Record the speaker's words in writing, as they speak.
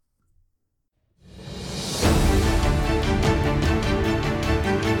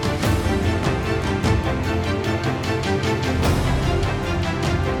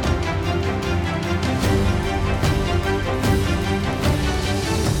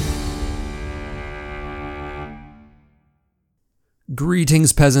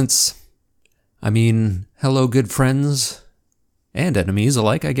Greetings, peasants. Hello, good friends and enemies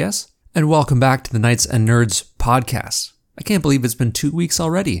alike, I guess. And welcome back to the Knights and Nerds podcast. I can't believe it's been 2 weeks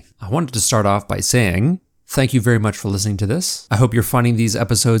already. I wanted to start off by saying thank you very much for listening to this. I hope you're finding these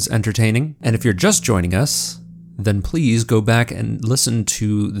episodes entertaining. And if you're just joining us, then please go back and listen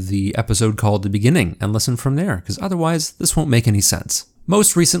to the episode called The Beginning and listen from there, because otherwise this won't make any sense.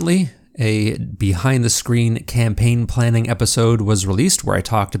 Most recently, a behind-the-screen campaign planning episode was released where I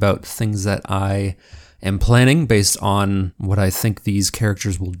talked about things that I am planning based on what I think these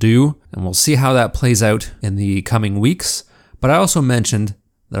characters will do, and we'll see how that plays out in the coming weeks. But I also mentioned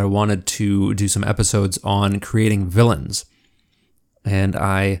that I wanted to do some episodes on creating villains, and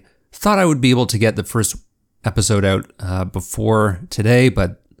I thought I would be able to get the first episode out before today,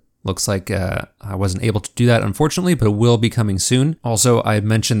 but looks like I wasn't able to do that, unfortunately, but it will be coming soon. Also, I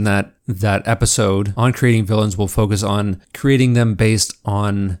mentioned that that episode on creating villains will focus on creating them based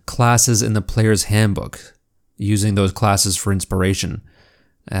on classes in the player's handbook, using those classes for inspiration.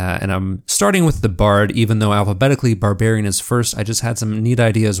 And I'm starting with the Bard, even though alphabetically Barbarian is first. I just had some neat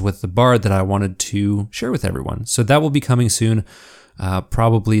ideas with the Bard that I wanted to share with everyone. So that will be coming soon,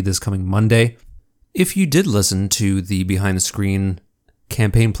 probably this coming Monday. If you did listen to the behind the screen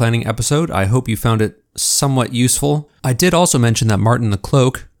campaign planning episode, I hope you found it somewhat useful. I did also mention that Martin the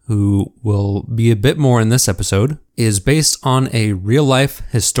Cloak, who will be a bit more in this episode, is based on a real-life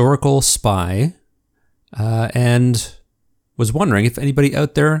historical spy, and was wondering if anybody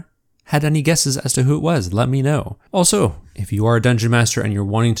out there had any guesses as to who it was. Let me know. Also, if you are a Dungeon Master and you're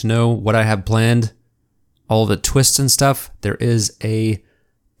wanting to know what I have planned, all the twists and stuff, there is a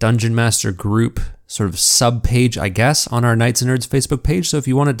Dungeon Master group sort of sub-page, I guess, on our Knights and Nerds Facebook page. So if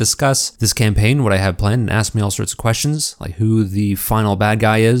you want to discuss this campaign, what I have planned, and ask me all sorts of questions, like who the final bad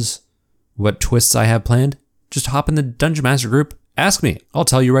guy is, what twists I have planned, just hop in the Dungeon Master group, ask me. I'll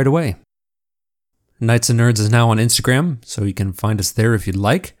tell you right away. Knights and Nerds is now on Instagram, so you can find us there if you'd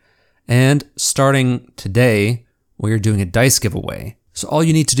like. And starting today, we are doing a dice giveaway. So all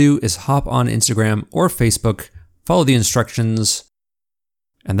you need to do is hop on Instagram or Facebook, follow the instructions,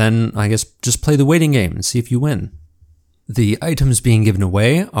 and then, I guess, just play the waiting game and see if you win. The items being given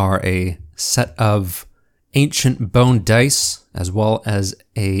away are a set of ancient bone dice, as well as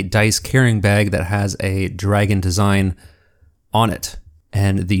a dice carrying bag that has a dragon design on it.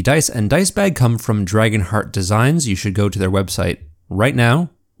 And the dice and dice bag come from Dragonheart Designs. You should go to their website right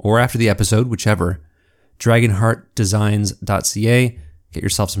now, or after the episode, whichever. Dragonheartdesigns.ca. Get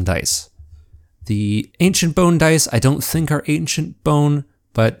yourself some dice. The ancient bone dice, I don't think are ancient bone,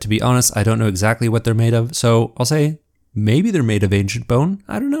 but to be honest, I don't know exactly what they're made of, so I'll say maybe they're made of ancient bone.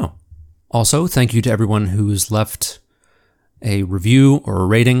 I don't know. Also, thank you to everyone who's left a review or a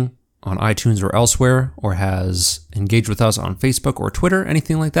rating on iTunes or elsewhere, or has engaged with us on Facebook or Twitter,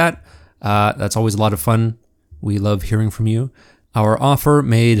 anything like that. That's always a lot of fun. We love hearing from you. Our offer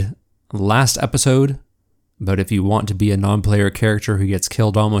made last episode, but if you want to be a non-player character who gets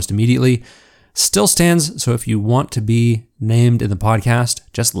killed almost immediately, still stands. So if you want to be named in the podcast,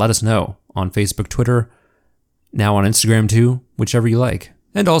 just let us know on Facebook, Twitter, now on Instagram too, whichever you like.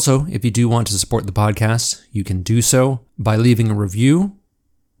 And also, if you do want to support the podcast, you can do so by leaving a review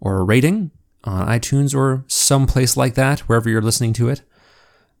or a rating on iTunes or someplace like that, wherever you're listening to it.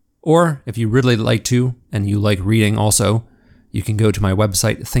 Or if you really like to, and you like reading also, you can go to my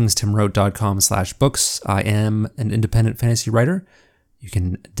website, thingstimwrote.com/books. I am an independent fantasy writer. You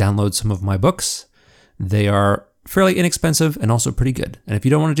can download some of my books. They are fairly inexpensive and also pretty good. And if you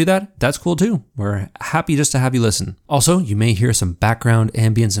don't want to do that, that's cool too. We're happy just to have you listen. Also, you may hear some background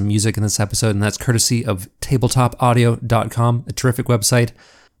ambience and music in this episode, and that's courtesy of tabletopaudio.com, a terrific website.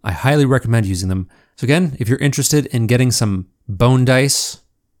 I highly recommend using them. So again, if you're interested in getting some bone dice,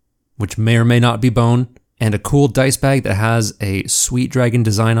 which may or may not be bone, and a cool dice bag that has a sweet dragon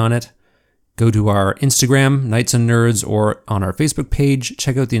design on it, go to our Instagram, Knights and Nerds, or on our Facebook page,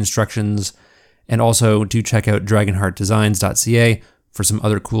 check out the instructions, and also do check out dragonheartdesigns.ca for some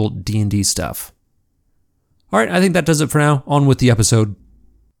other cool D&D stuff. All right, I think that does it for now. On with the episode.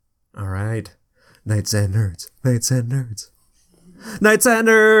 All right, Knights and Nerds, Knights and Nerds, Knights and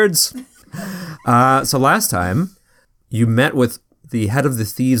Nerds! So last time, you met with the head of the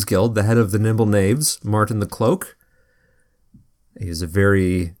Thieves Guild, the head of the Nimble Knaves, Martin the Cloak. He's a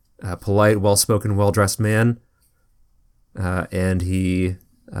very polite, well-spoken, well-dressed man, and he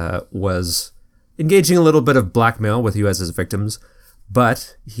was engaging a little bit of blackmail with you as his victims,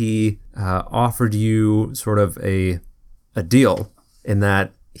 but he offered you sort of a deal in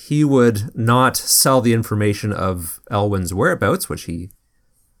that he would not sell the information of Elwyn's whereabouts, which he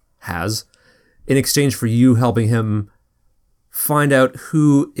has, in exchange for you helping him find out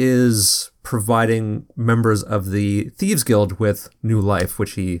who is providing members of the Thieves Guild with new life,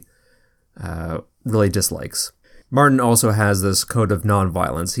 which he really dislikes. Martin also has this code of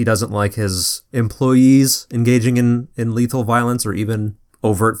nonviolence. He doesn't like his employees engaging in lethal violence or even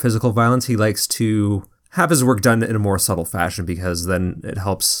overt physical violence. He likes to have his work done in a more subtle fashion because then it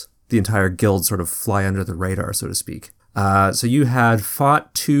helps the entire guild sort of fly under the radar, so to speak. So you had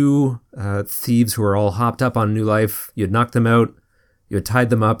fought 2 thieves who were all hopped up on new life. You had knocked them out. You had tied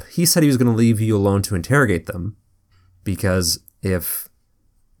them up. He said he was going to leave you alone to interrogate them because if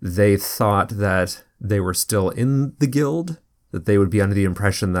they thought that they were still in the guild, that they would be under the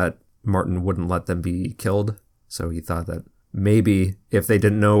impression that Martin wouldn't let them be killed. So he thought that maybe if they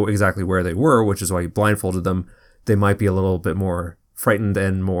didn't know exactly where they were, which is why he blindfolded them, they might be a little bit more frightened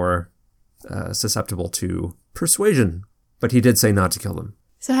and more susceptible to persuasion. But he did say not to kill them.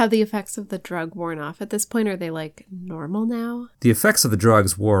 So have the effects of the drug worn off at this point? Are they like normal now? The effects of the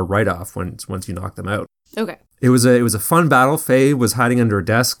drugs wore right off once you knocked them out. Okay. It was a fun battle. Faye was hiding under a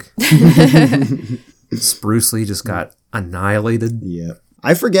desk. Spruce Lee just got annihilated. Yeah.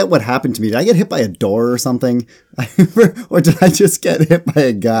 I forget what happened to me. Did I get hit by a door or something? Or did I just get hit by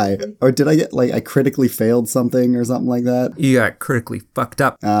a guy? Or did I get, I critically failed something or something like that? You got critically fucked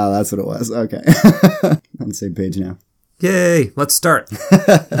up. Oh, that's what it was. Okay. On the same page now. Yay, let's start.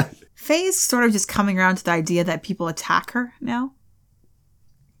 Faye's sort of just coming around to the idea that people attack her now.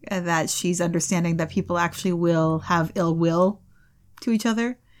 And that she's understanding that people actually will have ill will to each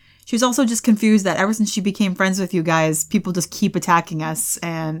other. She's also just confused that ever since she became friends with you guys, people just keep attacking us.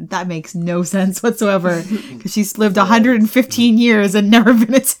 And that makes no sense whatsoever. Because she's lived 115 years and never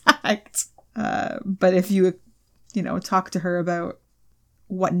been attacked. But if you, talk to her about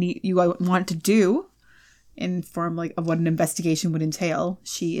what you want to do in form of what an investigation would entail,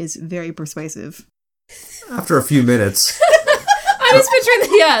 she is very persuasive. After a few minutes... I was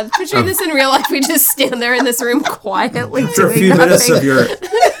picturing this in real life. We just stand there in this room quietly. After a few minutes of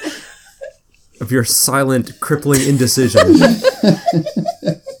your silent, crippling indecision,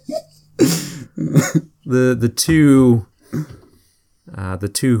 the two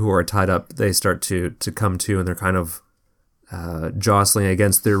who are tied up, they start to come to, and they're kind of jostling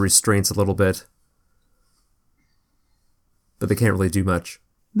against their restraints a little bit, but they can't really do much.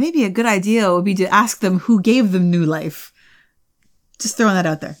 Maybe a good idea would be to ask them who gave them new life. Just throwing that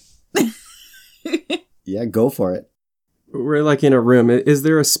out there. Yeah, go for it. We're in a room. Is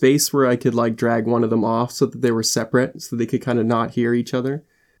there a space where I could drag one of them off so that they were separate, so they could kind of not hear each other?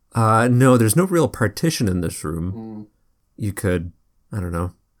 No, there's no real partition in this room. You could, I don't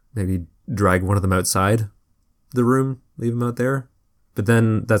know, maybe drag one of them outside the room, leave them out there. But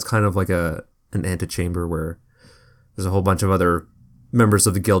then that's kind of like an antechamber where there's a whole bunch of other members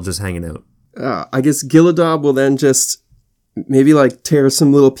of the guild just hanging out. I guess Giladab will then just maybe tear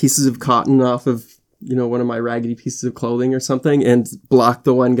some little pieces of cotton off of, one of my raggedy pieces of clothing or something and block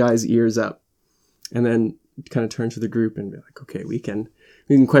the one guy's ears up. And then kind of turn to the group and be like, okay, we can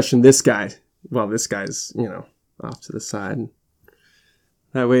question this guy while this guy's, off to the side.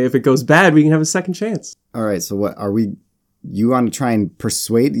 That way, if it goes bad, we can have a second chance. All right. So what are we, you want to try and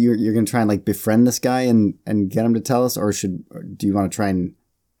persuade, you're going to try and befriend this guy and get him to tell us, or do you want to try and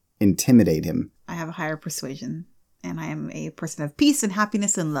intimidate him? I have a higher persuasion. And I am a person of peace and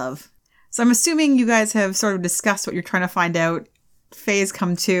happiness and love. So I'm assuming you guys have sort of discussed what you're trying to find out. Faye's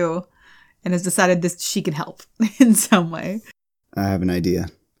come to and has decided she can help in some way. I have an idea.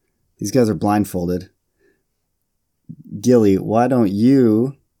 These guys are blindfolded. Gilly, why don't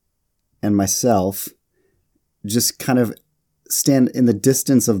you and myself just kind of stand in the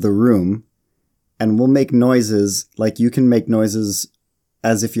distance of the room and we'll make noises like you can make noises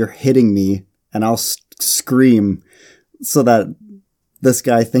as if you're hitting me, and I'll scream so that this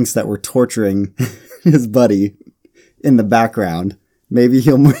guy thinks that we're torturing his buddy in the background. Maybe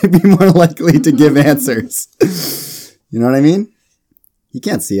he'll be more likely to give answers. You know what I mean? He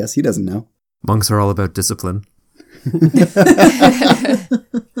can't see us. He doesn't know. Monks are all about discipline. I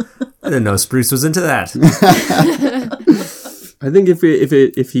didn't know Spruce was into that. I think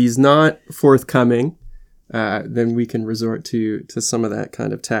if he's not forthcoming, then we can resort to some of that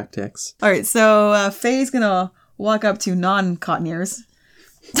kind of tactics. All right, so Faye's going to walk up to non-cottoneers.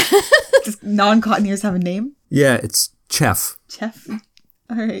 Does non-cottoneers have a name? Yeah, it's Chef. Chef?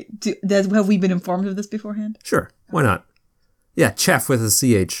 All right. Have we been informed of this beforehand? Sure, why not? Yeah, Chef with a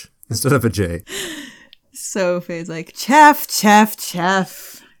CH instead of a J. So Faye's like,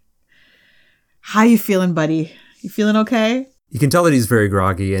 Chef. How you feeling, buddy? You feeling okay? You can tell that he's very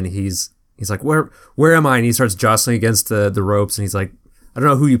groggy, and he's like, where am I? And he starts jostling against the ropes, and he's like, I don't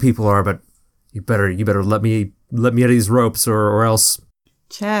know who you people are, but You better let me out of these ropes or else.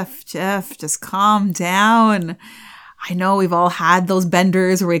 Jeff, just calm down. I know we've all had those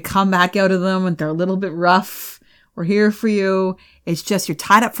benders where we come back out of them and they're a little bit rough. We're here for you. It's just you're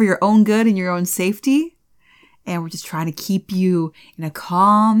tied up for your own good and your own safety. And we're just trying to keep you in a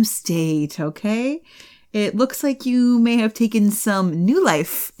calm state, okay? It looks like you may have taken some new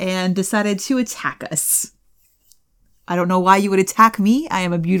life and decided to attack us. I don't know why you would attack me. I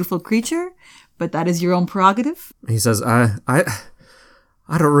am a beautiful creature, but that is your own prerogative. He says, I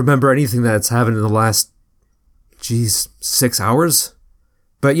don't remember anything that's happened in the last, 6 hours.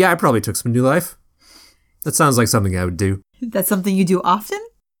 But yeah, I probably took some new life. That sounds like something I would do. That's something you do often?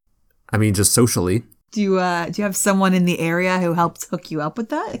 I mean, just socially. Do you have someone in the area who helps hook you up with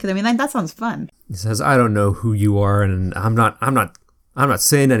that? Because I mean, that sounds fun. He says, I don't know who you are, and I'm not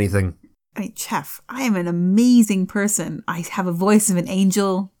saying anything. I mean, Chef, I am an amazing person. I have a voice of an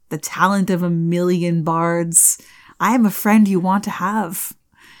angel, the talent of 1,000,000 bards. I am a friend you want to have.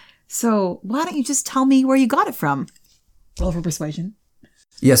 So why don't you just tell me where you got it from? Roll for persuasion.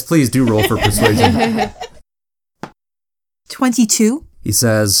 Yes, please do roll for persuasion. 22. He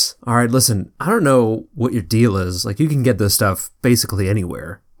says, all right, listen, I don't know what your deal is. Like, you can get this stuff basically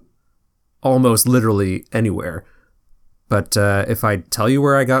anywhere. Almost literally anywhere. But if I tell you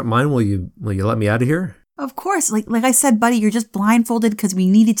where I got mine, will you let me out of here? Of course. Like I said, buddy, you're just blindfolded because we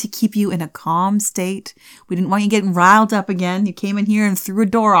needed to keep you in a calm state. We didn't want you getting riled up again. You came in here and threw a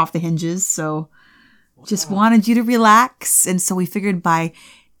door off the hinges, so just wanted you to relax. And so we figured by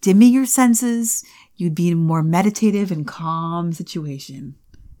dimming your senses, you'd be in a more meditative and calm situation.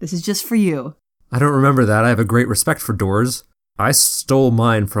 This is just for you. I don't remember that. I have a great respect for doors. I stole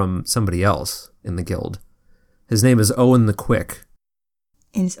mine from somebody else in the guild. His name is Owen the Quick.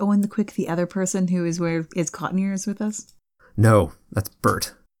 And is Owen the Quick the other person who is where is Cotton Ears with us? No, that's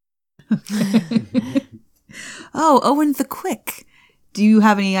Bert. Oh, Owen the Quick. Do you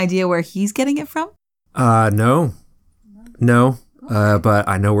have any idea where he's getting it from? No. But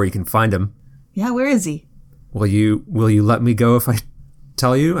I know where you can find him. Yeah, where is he? Will you let me go if I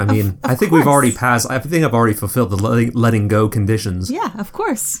tell you? I mean, I think course. we've already passed. I think I've already fulfilled the letting go conditions. Yeah, of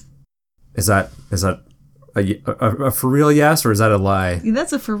course. Is that a for real yes, or is that a lie?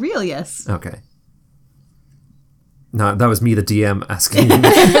 That's a for real yes. Okay. No, that was me, the DM, asking.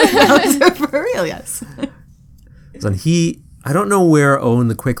 That was a for real yes. And I don't know where Owen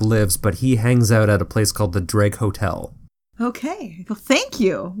the Quick lives, but he hangs out at a place called the Drake Hotel. Okay. Well, thank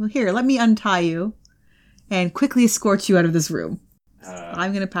you. Well, here, let me untie you and quickly escort you out of this room.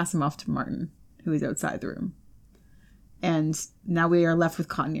 I'm going to pass him off to Martin, who is outside the room. And now we are left with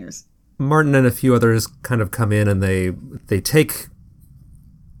Cotton Ears. Martin and a few others kind of come in and they take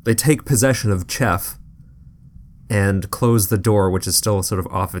possession of Chef and close the door, which is still sort of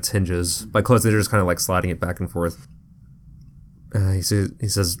off its hinges. By closing, they're just kind of like sliding it back and forth. He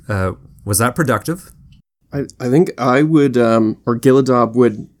says, was that productive? I think I would, or Giladab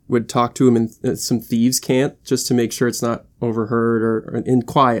would talk to him in some thieves' cant just to make sure it's not overheard or in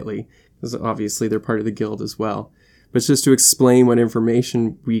quietly, because obviously they're part of the guild as well. But it's just to explain what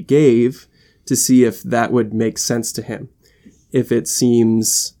information we gave to see if that would make sense to him. If it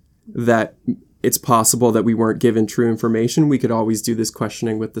seems that it's possible that we weren't given true information, we could always do this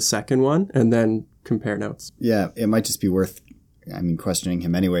questioning with the second one and then compare notes. Yeah, it might just be worth, questioning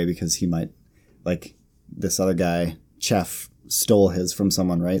him anyway, because he might, like this other guy, Chef, stole his from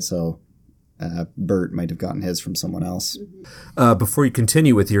someone, right? So Bert might have gotten his from someone else. Before you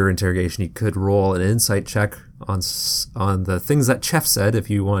continue with your interrogation, you could roll an insight check on the things that Chef said if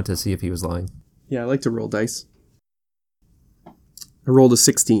you wanted to see if he was lying. Yeah, I like to roll dice. I rolled a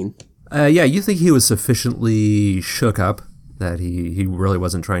 16. Yeah, you think he was sufficiently shook up that he really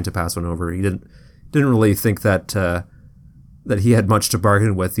wasn't trying to pass one over. He didn't really think that he had much to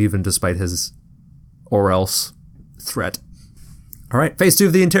bargain with, even despite his or else threat. All right, phase 2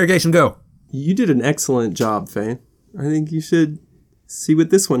 of the interrogation, go. You did an excellent job, Faye. I think you should see what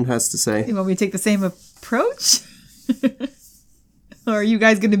this one has to say. You want me to take the same approach? Or are you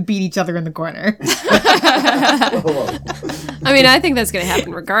guys going to beat each other in the corner? I mean, I think that's going to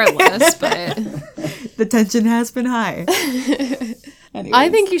happen regardless, but The tension has been high. I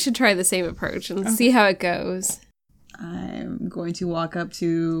think you should try the same approach and see how it goes. I'm going to walk up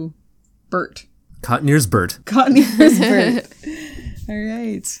to Bert. Cotton Ears Bert. Cotton Ears Bert. All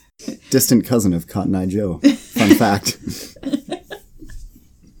right. Distant cousin of Cotton Eye Joe. Fun fact.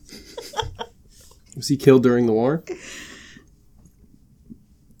 Was he killed during the war?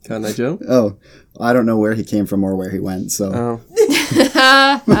 Cotton Eye Joe? Oh, I don't know where he came from or where he went, so. Oh.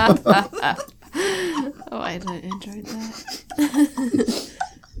 Oh, I enjoyed that.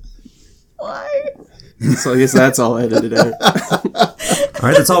 What? So I guess that's all edited out. All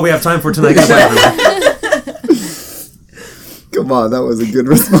right, that's all we have time for tonight. Goodbye, everyone. Come on, that was a good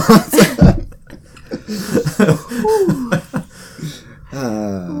response.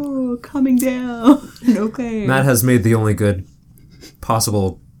 Oh, coming down. Okay. Matt has made the only good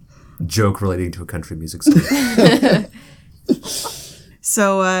possible joke relating to a country music song.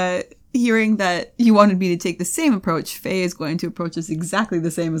 So, hearing that you wanted me to take the same approach, Faye is going to approach us exactly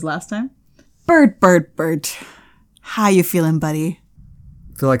the same as last time. Bird. How you feeling, buddy?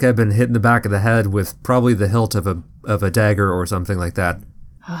 I feel like I've been hit in the back of the head with probably the hilt of a dagger or something like that.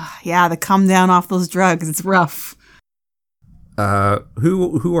 Yeah, the come down off those drugs. It's rough.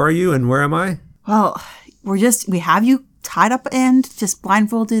 Who are you and where am I? Well, we have you tied up and just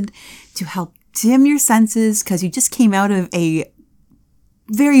blindfolded to help dim your senses because you just came out of a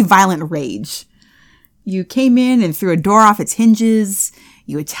very violent rage. You came in and threw a door off its hinges.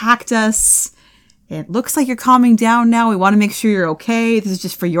 You attacked us. It looks like you're calming down now. We want to make sure you're okay. This is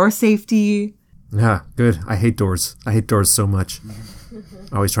just for your safety. Yeah, good. I hate doors. I hate doors so much.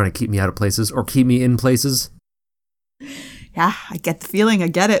 Always trying to keep me out of places or keep me in places. Yeah, I get the feeling. I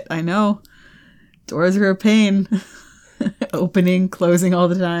get it. I know. Doors are a pain. Opening, closing all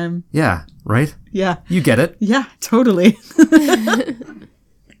the time. Yeah, right? Yeah. You get it. Yeah, totally.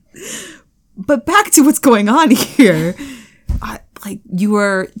 But back to what's going on here.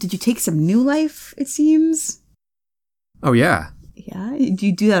 Did you take some new life, it seems? Oh, yeah. Yeah? Do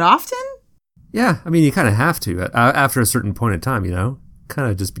you do that often? Yeah, I mean, you kind of have to. After a certain point in time, kind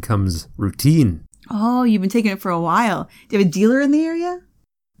of just becomes routine. Oh, you've been taking it for a while. Do you have a dealer in the area?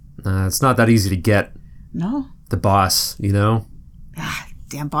 It's not that easy to get No. the boss, Ah,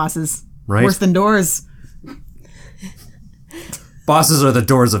 damn bosses. Right? Worse than doors. Bosses are the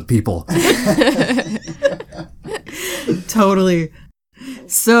doors of people. Totally.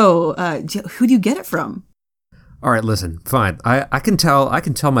 So, who do you get it from? All right, listen, fine. I can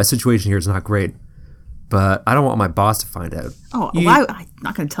tell my situation here is not great, but I don't want my boss to find out. Oh, I'm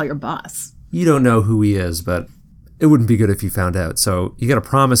not going to tell your boss. You don't know who he is, but it wouldn't be good if you found out. So you got to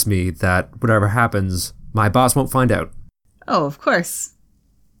promise me that whatever happens, my boss won't find out. Oh, of course.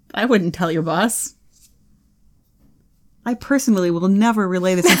 I wouldn't tell your boss. I personally will never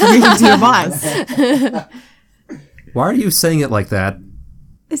relay this information to your boss. Why are you saying it like that?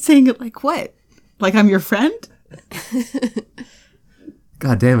 Saying it like what? Like I'm your friend?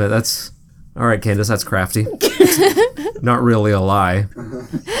 God damn it, that's... All right, Candace, that's crafty. Not really a lie.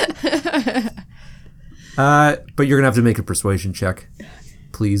 But you're going to have to make a persuasion check.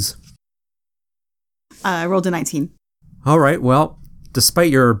 Please. I rolled a 19. All right, well, despite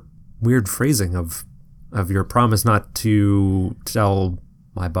your weird phrasing of your promise not to tell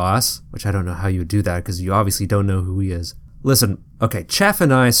my boss, which I don't know how you would do that because you obviously don't know who he is. Listen, okay, Chef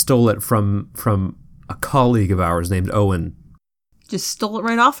and I stole it from a colleague of ours named Owen. Just stole it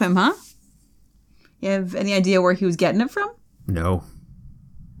right off him, huh? You have any idea where he was getting it from? No.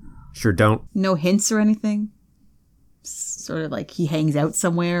 Sure don't. No hints or anything? Sort of like he hangs out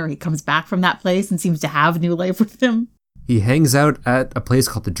somewhere or he comes back from that place and seems to have new life with him. He hangs out at a place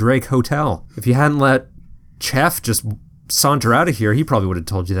called the Drake Hotel. If you hadn't let Chef just saunter out of here, he probably would have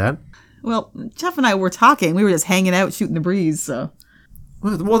told you that. Well, Jeff and I were talking. We were just hanging out, shooting the breeze, so...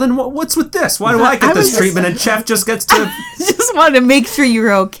 Well, then what's with this? Why do I get this treatment and Chef just gets to... I just wanted to make sure you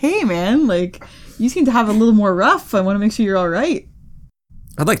were okay, man. Like, you seem to have a little more rough. I want to make sure you're all right.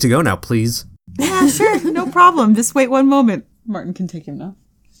 I'd like to go now, please. Yeah, sure. No problem. Just wait one moment. Martin can take him now.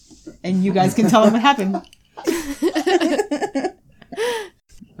 And you guys can tell him what happened.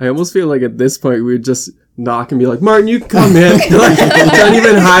 I almost feel like at this point we would just knock and be like, Martin, you can come in. Like, don't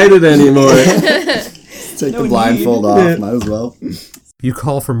even hide it anymore. Take the blindfold off. Might as well. You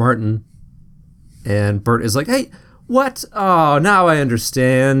call for Martin, and Bert is like, hey, what? Oh, now I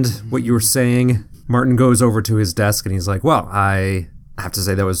understand what you were saying. Martin goes over to his desk, and he's like, well, I have to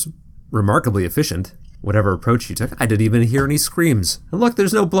say that was remarkably efficient. Whatever approach you took, I didn't even hear any screams. And look,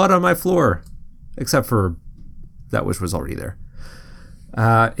 there's no blood on my floor, except for that which was already there.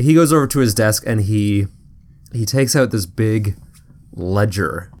 He goes over to his desk, and he takes out this big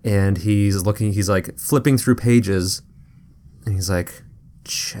ledger, and he's like flipping through pages, and he's like,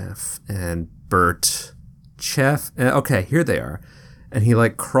 Chef and Bert, Chef, and okay, here they are. And he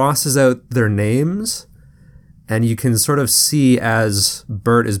like crosses out their names, and you can sort of see as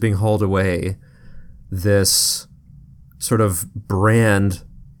Bert is being hauled away, this sort of brand,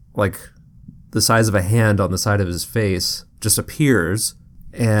 like the size of a hand on the side of his face, just appears,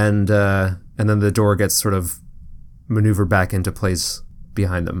 and then the door gets sort of maneuvered back into place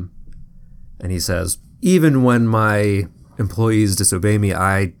behind them. And he says, even when my employees disobey me,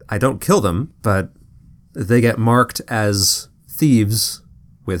 I don't kill them, but they get marked as thieves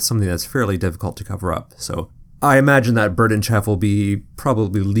with something that's fairly difficult to cover up. So I imagine that Bert and Chef will be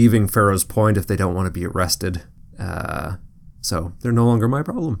probably leaving Pharaoh's Point if they don't want to be arrested. So they're no longer my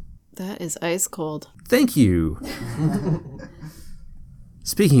problem. That is ice cold. Thank you.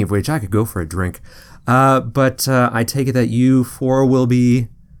 Speaking of which, I could go for a drink. But I take it that you four will be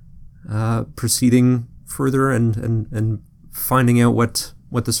proceeding further and finding out what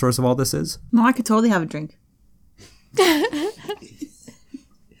the source of all this is? No, I could totally have a drink.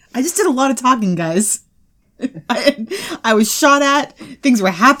 I just did a lot of talking, guys. I was shot at. Things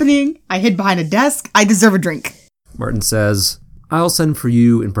were happening. I hid behind a desk. I deserve a drink. Martin says, I'll send for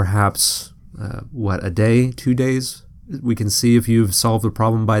you in perhaps, a day, 2 days? We can see if you've solved the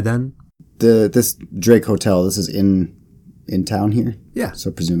problem by then. This Drake Hotel, this is in town here? Yeah.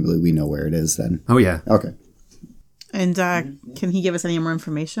 So presumably we know where it is then. Oh, yeah. Okay. And can he give us any more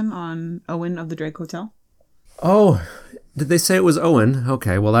information on Owen of the Drake Hotel? Oh, did they say it was Owen?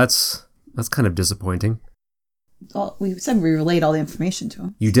 Okay, well, that's kind of disappointing. Well, we said we relayed all the information to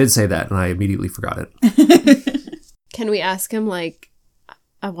him. You did say that, and I immediately forgot it. Can we ask him, like,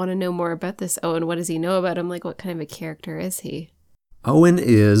 I want to know more about this Owen. What does he know about him? Like, what kind of a character is he? Owen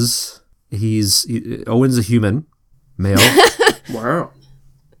is... Owen's a human. Male. Wow.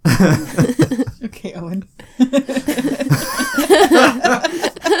 Okay, Owen.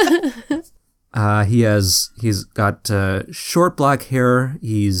 He's got short black hair.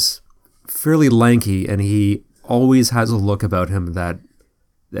 He's fairly lanky, and he always has a look about him that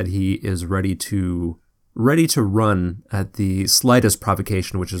he is ready to run at the slightest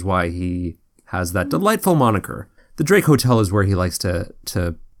provocation, which is why he has that delightful moniker. The Drake Hotel is where he likes to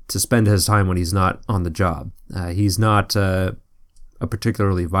spend his time when he's not on the job. He's not a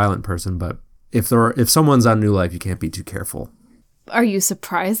particularly violent person, but if someone's on New Life, you can't be too careful. Are you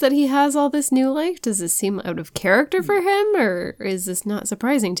surprised that he has all this new life? Does this seem out of character for him, or is this not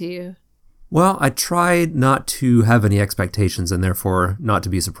surprising to you? Well, I tried not to have any expectations and therefore not to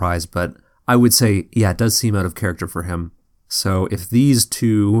be surprised, but I would say, yeah, it does seem out of character for him. So if these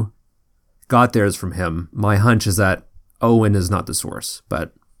two got theirs from him, my hunch is that Owen is not the source,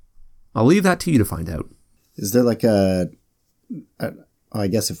 but I'll leave that to you to find out. Is there like I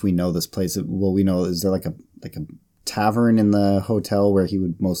guess if we know this place, well, we know, is there like a tavern in the hotel where he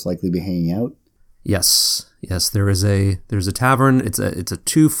would most likely be hanging out? Yes, there's a tavern. It's a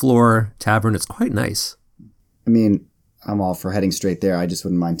 2-floor tavern. It's quite nice. I mean, I'm all for heading straight there. I just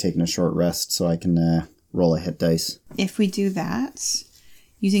wouldn't mind taking a short rest so I can roll a hit dice. If we do that,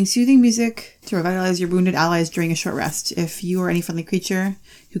 using soothing music to revitalize your wounded allies during a short rest. If you or any friendly creature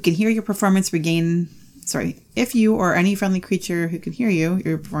who can hear your performance regain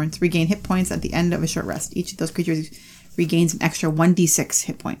hit points at the end of a short rest. Each of those creatures regains an extra 1d6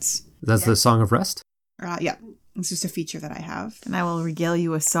 hit points. That's the Song of Rest? Yeah. It's just a feature that I have. And I will regale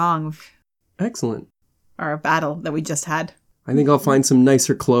you a song Excellent. or a battle that we just had. I think I'll find some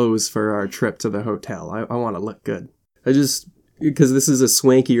nicer clothes for our trip to the hotel. I want to look good. Because this is a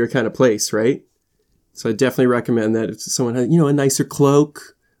swankier kind of place, right? So I definitely recommend that if someone has, a nicer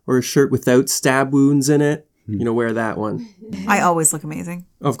cloak or a shirt without stab wounds in it, wear that one. I always look amazing.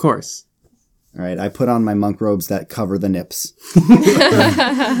 Of course. All right, I put on my monk robes that cover the nips.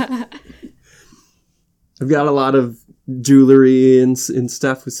 I've got a lot of jewelry and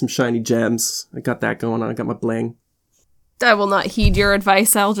stuff with some shiny gems. I got that going on. I got my bling. I will not heed your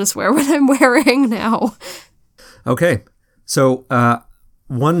advice. I'll just wear what I'm wearing now. Okay, so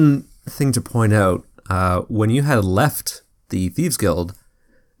one thing to point out, when you had left the Thieves Guild,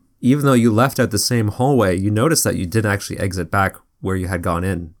 even though you left out the same hallway, you noticed that you didn't actually exit back where you had gone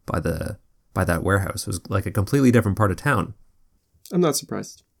in by that warehouse. It was like a completely different part of town. I'm not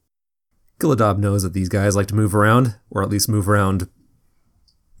surprised. Giladab knows that these guys like to move around, or at least move around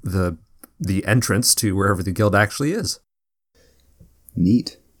the entrance to wherever the guild actually is.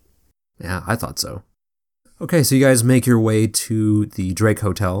 Neat. Yeah, I thought so. Okay, so you guys make your way to the Drake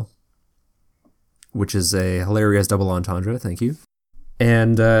Hotel, which is a hilarious double entendre, thank you.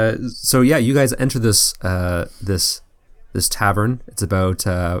 And so yeah, you guys enter this tavern. It's about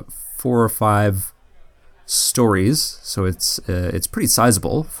 4 or 5 stories, so it's pretty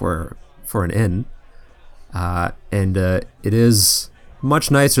sizable for an inn, and it is much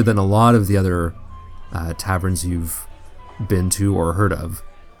nicer than a lot of the other taverns you've been to or heard of.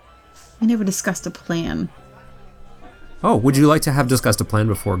 We never discussed a plan. Oh, would you like to have discussed a plan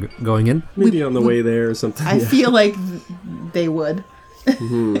before going in? Maybe on the way there or something. I feel like they would.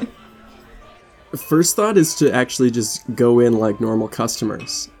 Mm-hmm. First thought is to actually just go in like normal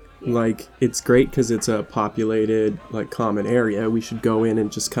customers. Like, it's great because it's a populated, like, common area. We should go in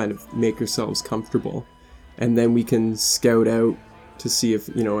and just kind of make ourselves comfortable. and then we can scout out to see if,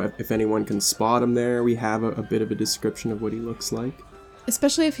 you know, if anyone can spot him there. We have a bit of a description of what he looks like.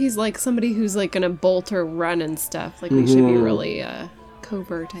 Especially if he's like somebody who's like gonna bolt or run and stuff. Like we should be really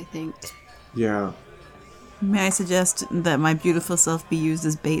covert, I think. Yeah. May I suggest that my beautiful self be used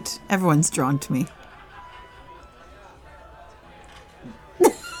as bait? Everyone's drawn to me.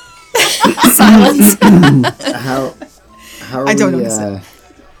 Silence. How are I don't we, notice it.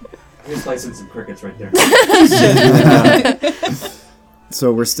 You're slicing some crickets right there.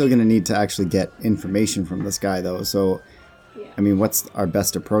 So we're still going to need to actually get information from this guy, though. So, I mean, what's our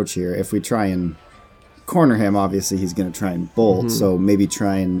best approach here? If we try and corner him, obviously he's going to try and bolt. So maybe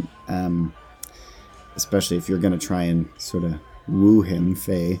try and, especially if you're going to try and sort of woo him,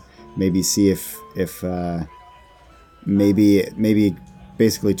 Faye, maybe see if maybe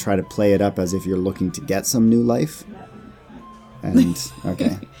basically try to play it up as if you're looking to get some new life. And,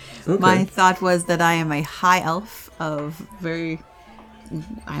 okay. My thought was that I am a high elf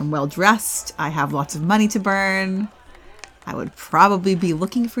I'm well dressed. I have lots of money to burn. I would probably be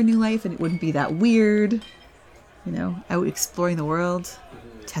looking for new life and it wouldn't be that weird. You know, out exploring the world,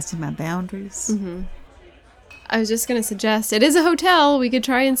 testing my boundaries. I was just gonna suggest it is a hotel. We could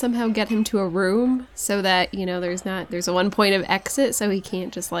try and somehow get him to a room so that, you know, there's a one point of exit so he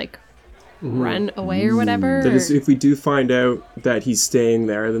can't just like run away or whatever. That is, if we do find out that he's staying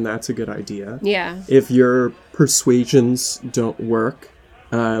there, then that's a good idea. Yeah. If your persuasions don't work,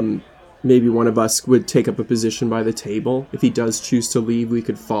 maybe one of us would take up a position by the table. If he does choose to leave, we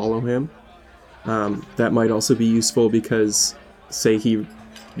could follow him. That might also be useful because, say he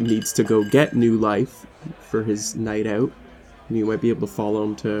needs to go get new life for his night out, and you might be able to follow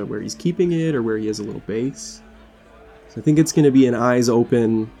him to where he's keeping it or where he has a little base. So I think it's going to be an eyes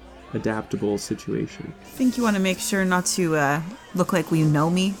open, adaptable situation. I think you want to make sure not to look like you know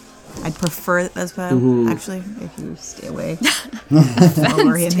me. I'd prefer it as well, actually, if you stay away. While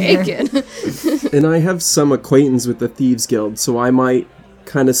we're in here. Taken. And I have some acquaintance with the Thieves Guild, so I might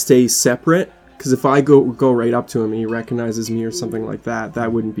kind of stay separate, because if I go right up to him and he recognizes me or something like that,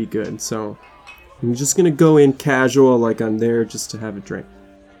 that wouldn't be good. So I'm just going to go in casual, like I'm there just to have a drink.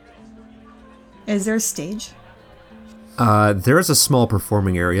 Is there a stage? There is a small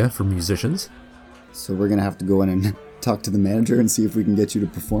performing area for musicians. So we're going to have to go in and talk to the manager and see if we can get you to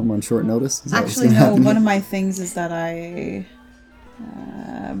perform on short notice? Is that what's Actually, gonna no. happen? One of my things is that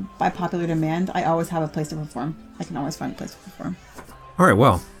by popular demand, I always have a place to perform. I can always find a place to perform. All right,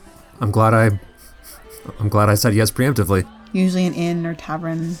 well, I'm glad I said yes preemptively. Usually an inn or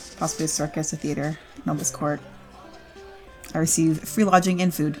tavern, possibly a circus, a theater, nobles court. I receive free lodging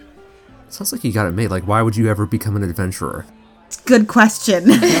and food. Sounds like you got it made. Like, why would you ever become an adventurer? Good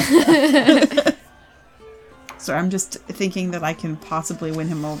question. So I'm just thinking that I can possibly win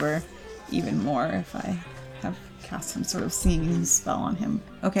him over even more if I have cast some sort of singing spell on him.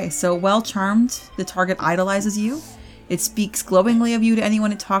 Okay, so well charmed, the target idolizes you. It speaks glowingly of you to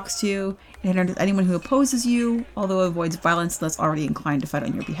anyone it talks to. It hinders anyone who opposes you, although avoids violence unless already inclined to fight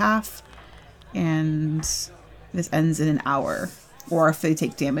on your behalf. And this ends in an hour. Or if they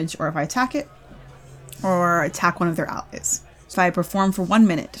take damage, or if I attack it, or attack one of their allies. If I perform for 1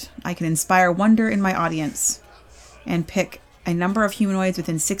 minute, I can inspire wonder in my audience and pick a number of humanoids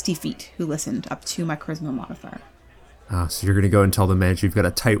within 60 feet who listened up to my charisma modifier. So you're going to go and tell the manager you've got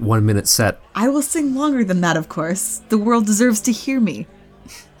a tight 1 minute set. I will sing longer than that, of course. The world deserves to hear me.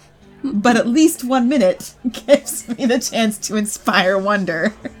 But at least 1 minute gives me the chance to inspire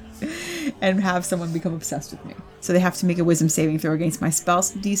wonder and have someone become obsessed with me. So they have to make a wisdom saving throw against my spell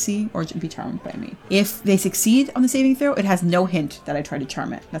DC or be charmed by me. If they succeed on the saving throw, it has no hint that I try to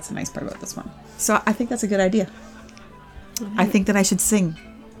charm it. That's the nice part about this one. So I think that's a good idea. I think that I should sing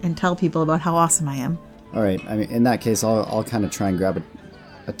and tell people about how awesome I am. All right. I mean, in that case, I'll kind of try and grab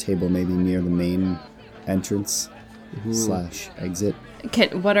a table maybe near the main entrance / exit.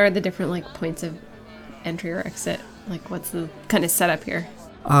 What are the different like points of entry or exit? Like, what's the kind of setup here?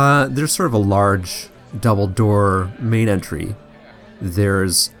 There's sort of a large double door main entry.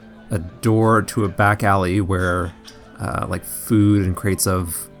 There's a door to a back alley where like food and crates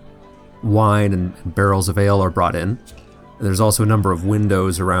of wine and barrels of ale are brought in. There's also a number of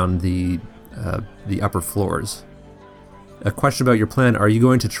windows around the upper floors. A question about your plan: are you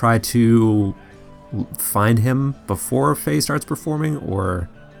going to try to find him before Faye starts performing, or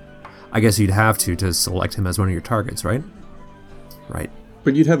I guess you'd have to select him as one of your targets, right? Right.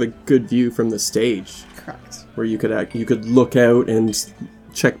 But you'd have a good view from the stage. Correct. Where you could look out and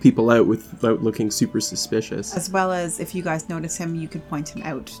check people out without looking super suspicious. As well as if you guys notice him, you could point him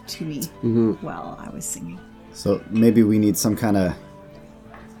out to me while I was singing. So maybe we need some kind of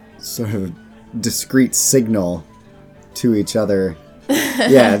sort of discreet signal to each other.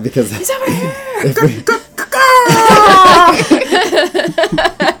 Yeah, because He's over here!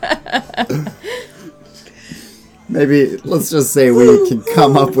 maybe let's just say we can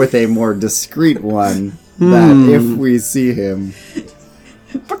come up with a more discreet one that if we see him.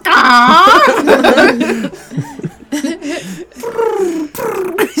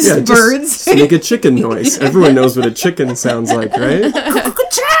 Yeah, Birds. just make a chicken noise. Everyone knows what a chicken sounds like, right?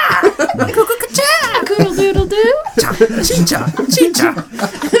 Coodle doodle doo. Chicha, chicha.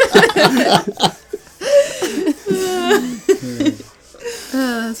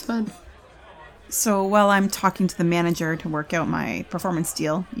 That's fun. So while I'm talking to the manager to work out my performance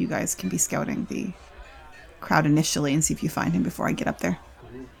deal, you guys can be scouting the crowd initially and see if you find him before I get up there.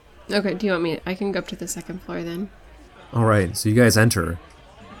 Okay, do you want me? I can go up to the second floor then. All right, so you guys enter,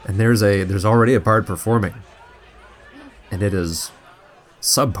 and there's already a bard performing, and it is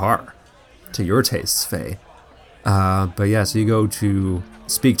subpar to your tastes, Faye. But yeah, so you go to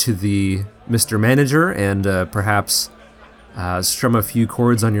speak to the Mr. Manager and perhaps strum a few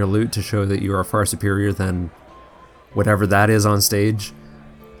chords on your lute to show that you are far superior than whatever that is on stage.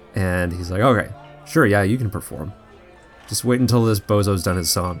 And he's like, okay, sure, yeah, you can perform. Just wait until this bozo's done his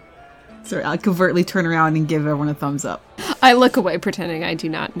song. So I'll covertly turn around and give everyone a thumbs up. I look away, pretending I do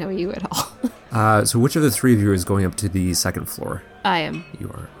not know you at all. So which of the three of you is going up to the second floor? I am. You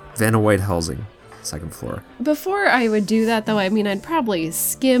are. Vanna White Helsing, second floor. Before I would do that, though, I mean, I'd probably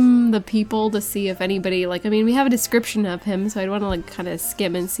skim the people to see if anybody, like, I mean, we have a description of him, so I'd want to, like, kind of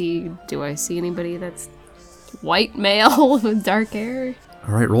skim and see, do I see anybody that's white male with dark hair?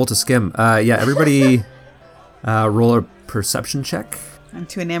 All right, roll to skim. Yeah, everybody roll a perception check. I'm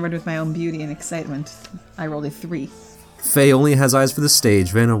too enamored with my own beauty and excitement. I rolled a 3. Faye only has eyes for the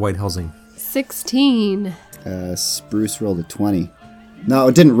stage. Vanna White Helsing. 16. Spruce rolled a 20. No,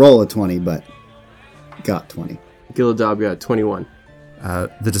 it didn't roll a 20, but got 20. Gilladab got 21.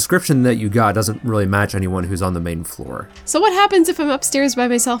 The description that you got doesn't really match anyone who's on the main floor. So what happens if I'm upstairs by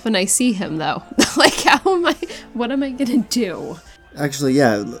myself and I see him, though? Like, what am I gonna do? Actually,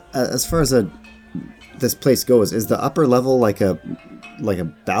 yeah, as far as this place goes, is the upper level like a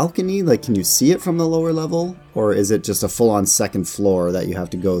balcony? Like, can you see it from the lower level? Or is it just a full-on second floor that you have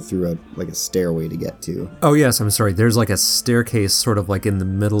to go through a stairway to get to? Oh, yes, I'm sorry. There's like a staircase sort of like in the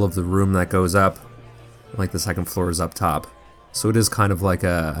middle of the room that goes up. Like the second floor is up top. So it is kind of like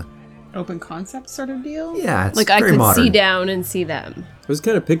a... Open concept sort of deal? Yeah, it's Like, I very could modern. see down and see them. I was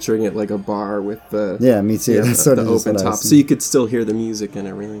kind of picturing it like a bar with the Yeah, me too. That's sort the of just open what I top, was so you could still hear the music and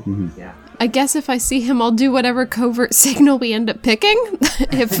everything. Yeah. I guess if I see him, I'll do whatever covert signal we end up picking,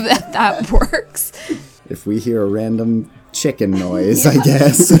 if that works. If we hear a random chicken noise, I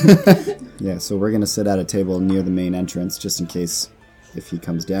guess. Yeah, so we're going to sit at a table near the main entrance just in case if he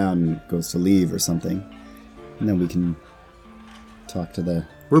comes down and goes to leave or something. And then we can talk to the...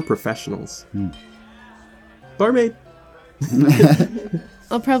 We're professionals. Barmaid.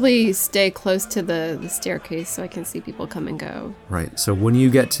 I'll probably stay close to the staircase so I can see people come and go. Right, so when you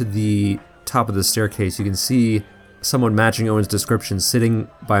get to the top of the staircase, you can see someone matching Owen's description sitting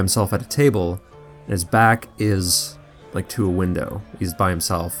by himself at a table, and his back is like to a window. He's by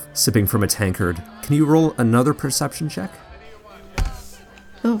himself, sipping from a tankard. Can you roll another perception check?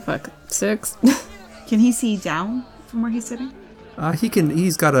 Oh, fuck. 6. Can he see down from where he's sitting?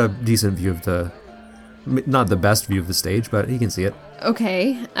 He's got a decent view of the... Not the best view of the stage, but he can see it.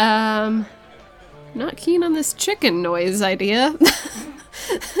 Okay, not keen on this chicken noise idea.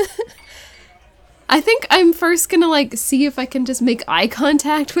 I think I'm first gonna, like, see if I can just make eye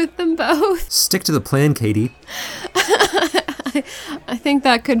contact with them both. Stick to the plan, Katie. I think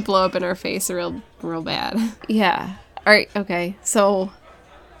that could blow up in our face real bad. Yeah. Alright, okay, so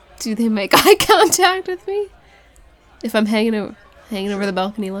do they make eye contact with me? If I'm hanging over the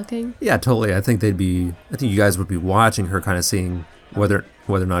balcony looking? Yeah, totally. I think you guys would be watching her, kind of seeing whether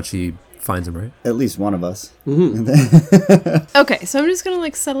or not she finds him, right? At least one of us. Okay, so I'm just gonna,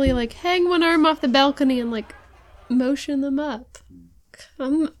 like, subtly, like, hang one arm off the balcony and, like, motion them up.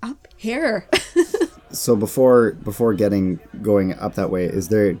 Come up here. So before going up that way, is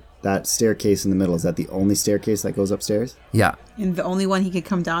there that staircase in the middle? Is that the only staircase that goes upstairs? Yeah. And the only one he could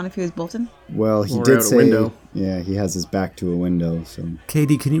come down if he was bolted? Well, he Or did out a say... window. Yeah, he has his back to a window, so...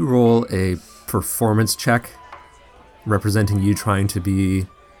 Katie, can you roll a performance check representing you trying to be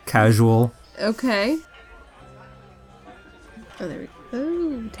casual? Okay. Oh, there we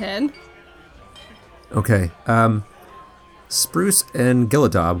go. 10. Okay. Spruce and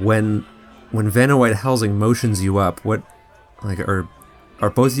Gilladab, when Vanna White Helsing motions you up, what, like, are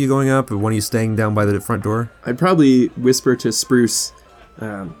both of you going up, or one of you staying down by the front door? I'd probably whisper to Spruce,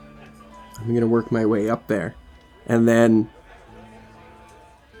 I I'm going to work my way up there. And then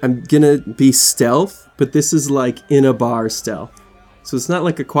I'm going to be stealth, but this is like in a bar stealth. So it's not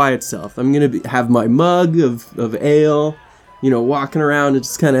like a quiet stealth. I'm going to have my mug of ale, walking around and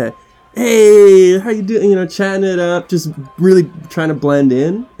just kind of, hey, how you doing? Chatting it up, just really trying to blend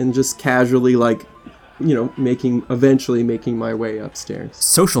in and just casually eventually making my way upstairs.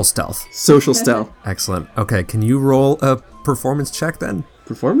 Social stealth. Social stealth. Excellent. Okay, can you roll a performance check then?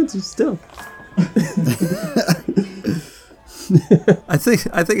 Performance or stealth? I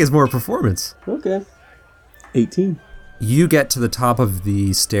think it's more performance. Okay. 18. You get to the top of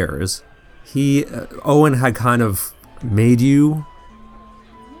the stairs. Owen had kind of made you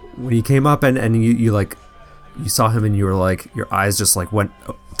when he came up, and you saw him, and you were like, your eyes just like went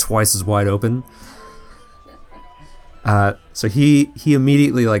twice as wide open. So he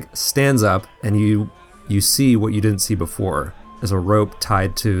immediately like stands up, and you see what you didn't see before. There's a rope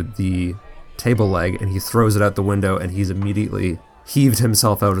tied to the table leg, and he throws it out the window, and he's immediately heaved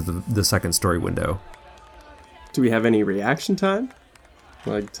himself out of the second story window. Do we have any reaction time?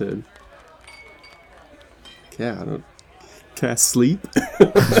 Like to... Yeah, I don't... Cast sleep?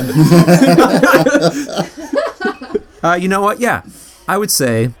 You know what? Yeah. I would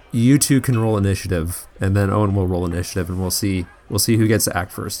say you two can roll initiative, and then Owen will roll initiative, and we'll see who gets to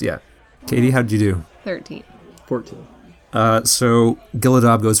act first. Yeah. Katie, how'd you do? 13. 14. So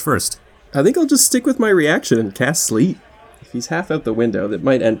Giladab goes first. I think I'll just stick with my reaction and cast sleep. If he's half out the window, that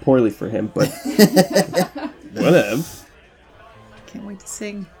might end poorly for him, but... Whatever. Can't wait to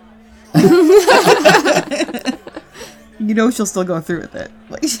sing. She'll still go through with it.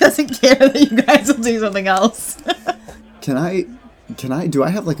 Like, she doesn't care that you guys will do something else. Do I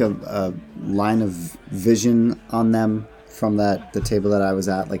have like a line of vision on them from the table that I was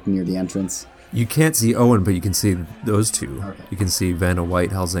at, like near the entrance? You can't see Owen, but you can see those two. Okay. You can see Vanna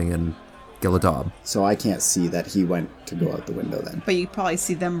White, Helsing, and Giladab. So I can't see that he went to go out the window then. But you probably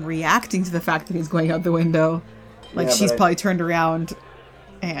see them reacting to the fact that he's going out the window. Like, Yeah, she's but probably turned around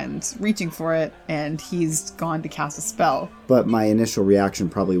and reaching for it, and he's gone to cast a spell. But my initial reaction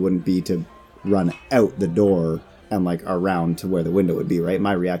probably wouldn't be to run out the door and like around to where the window would be, right?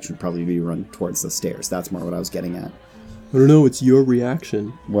 My reaction would probably be run towards the stairs. That's more what I was getting at. I don't know, it's your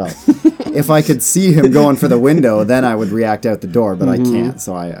reaction. Well, if I could see him going for the window, then I would react out the door, but I can't,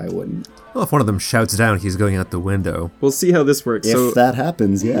 so I wouldn't. Well, if one of them shouts down, he's going out the window. We'll see how this works. If that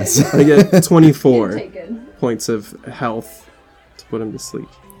happens, yes. I get 24 points of health to put him to sleep.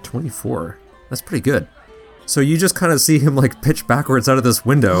 24. That's pretty good. So you just kind of see him like pitch backwards out of this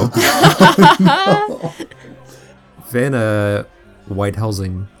window. Vanna White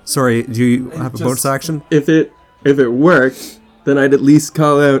Helsing. Sorry, do you have a bonus action? If it worked, then I'd at least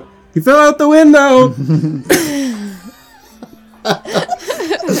call out, "He fell out the window!"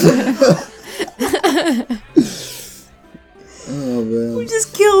 Oh, man. We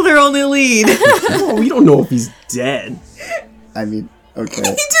just killed our only lead. Oh, we don't know if he's dead. I mean, okay. He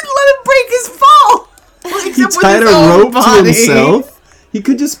didn't let him break his fall. Like, He tied a rope to himself. He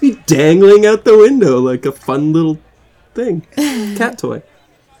could just be dangling out the window like a fun little thing. Cat toy.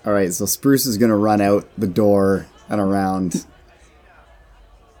 All right, so Spruce is going to run out the door and around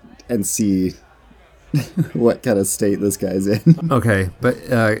and see what kind of state this guy's in. Okay,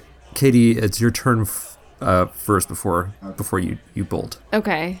 but Katie, it's your turn first before you bolt.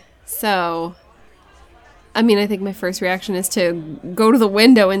 Okay, so... I mean, I think my first reaction is to go to the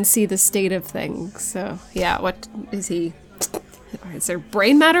window and see the state of things. So, yeah, what is he... Is there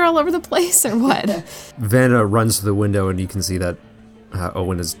brain matter all over the place, or what? Vanna runs to the window, and you can see that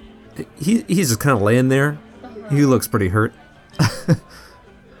Owen is... He's just kind of laying there. He looks pretty hurt.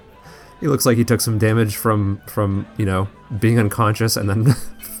 He looks like he took some damage from being unconscious and then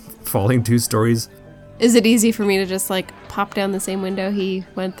falling 2 stories. Is it easy for me to just, like, pop down the same window he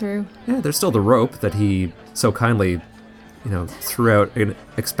went through? Yeah, there's still the rope that he so kindly, threw out and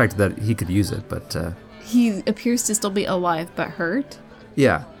expected that he could use it, but... He appears to still be alive but hurt.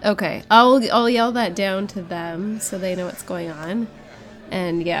 Yeah. Okay, I'll yell that down to them so they know what's going on.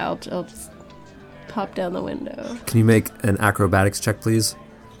 And yeah, I'll just pop down the window. Can you make an acrobatics check, please?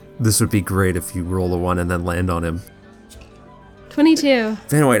 This would be great if you roll a 1 and then land on him. 22.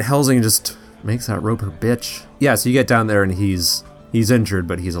 Vanna White Helsing just makes that rope her bitch. Yeah, so you get down there and he's injured,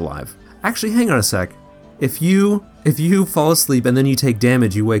 but he's alive. Actually, hang on a sec. If you fall asleep and then you take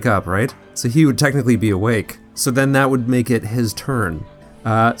damage, you wake up, right? So he would technically be awake. So then that would make it his turn.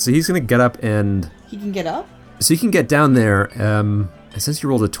 So he's gonna get up and... He can get up? So you can get down there. Since you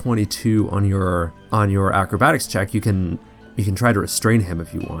rolled a 22 on your acrobatics check, you can try to restrain him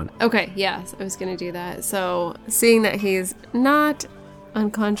if you want. Okay, yes, I was gonna do that. So, seeing that he's not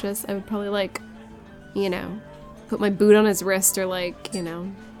unconscious, I would probably, like, you know, put my boot on his wrist or, like, you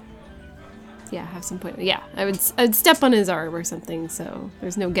know, yeah, have some point. Yeah, I'd step on his arm or something so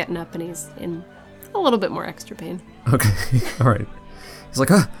there's no getting up and he's in a little bit more extra pain. Okay, all right. He's like,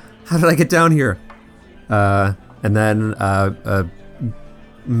 how did I get down here? And then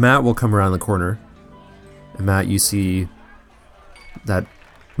Matt will come around the corner. And Matt, you see that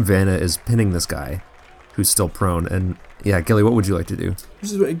Vanna is pinning this guy who's still prone. And yeah, Gilly, what would you like to do?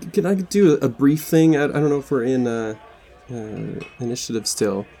 Can I do a brief thing? I don't know if we're in initiative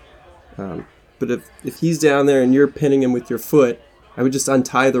still. But if he's down there and you're pinning him with your foot, I would just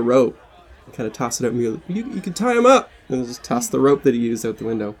untie the rope and kind of toss it out and be like, you can tie him up. And just toss the rope that he used out the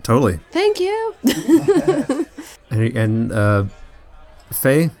window. Totally. Thank you. and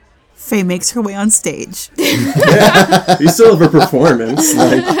Faye? Faye makes her way on stage. You still have a performance.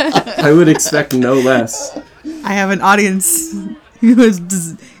 Like, I would expect no less. I have an audience who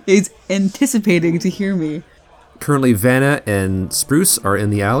is anticipating to hear me. Currently, Vanna and Spruce are in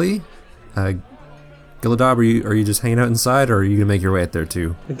the alley. Gilladab, are you just hanging out inside, or are you going to make your way out there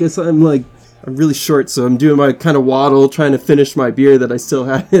too? I guess I'm really short, so I'm doing my kind of waddle, trying to finish my beer that I still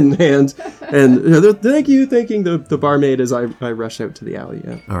had in hand. And thanking the barmaid as I rush out to the alley,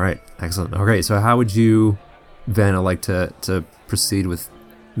 yeah. All right, excellent. Okay, so how would you, Vanna, like to proceed with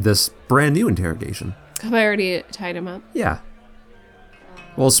this brand new interrogation? Have I already tied him up? Yeah.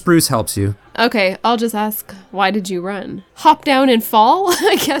 Well, Spruce helps you. Okay, I'll just ask, why did you run? Hop down and fall,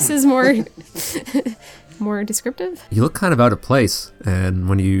 I guess is more more descriptive. You look kind of out of place, and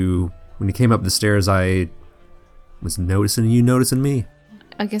when you came up the stairs, I was noticing you noticing me.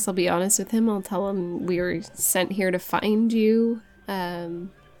 I guess I'll be honest with him. I'll tell him we were sent here to find you.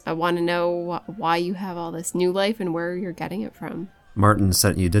 I want to know why you have all this new life and where you're getting it from. Martin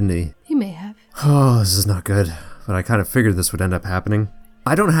sent you, didn't he? He may have. Oh, this is not good, but I kind of figured this would end up happening.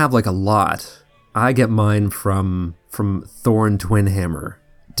 I don't have like a lot. I get mine from Thorn Twinhammer.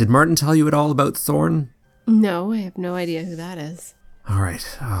 Did Martin tell you at all about Thorn? No, I have no idea who that is. All right.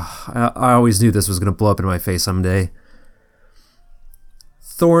 I always knew this was going to blow up in my face someday.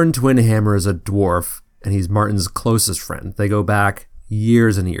 Thorn Twinhammer is a dwarf, and he's Martin's closest friend. They go back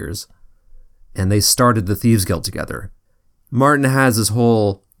years and years, and they started the Thieves Guild together. Martin has this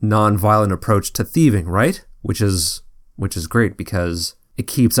whole non-violent approach to thieving, right? Which is great because it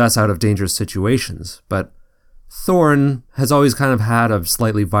keeps us out of dangerous situations. But Thorn has always kind of had a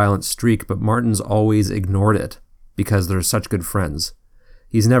slightly violent streak, but Martin's always ignored it because they're such good friends.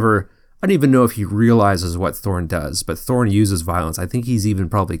 I don't even know if he realizes what Thorn does, but Thorn uses violence. I think he's even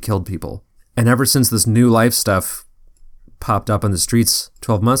probably killed people. And ever since this new life stuff popped up on the streets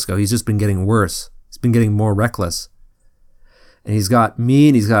 12 months ago, he's just been getting worse. He's been getting more reckless. And he's got me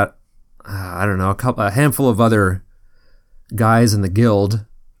and he's got, a handful of other guys in the guild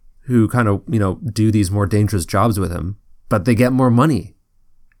who kind of, do these more dangerous jobs with him, but they get more money.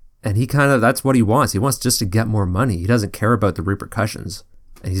 And that's what he wants. He wants just to get more money. He doesn't care about the repercussions.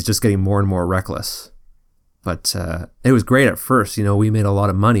 And he's just getting more and more reckless. But it was great at first, we made a lot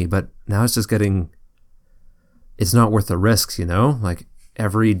of money, but now it's not worth the risks, Like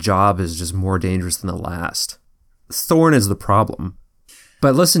every job is just more dangerous than the last. Thorn is the problem.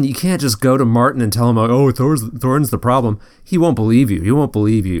 But listen, you can't just go to Martin and tell him, Thorn's the problem. He won't believe you. He won't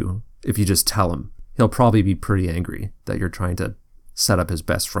believe you if you just tell him. He'll probably be pretty angry that you're trying to set up his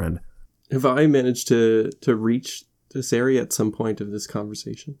best friend. Have I managed to reach this area at some point of this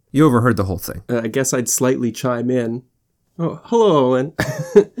conversation? You overheard the whole thing. I guess I'd slightly chime in. Oh, hello, Owen.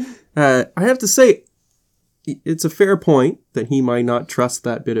 I have to say, it's a fair point that he might not trust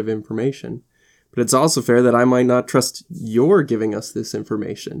that bit of information. But it's also fair that I might not trust your giving us this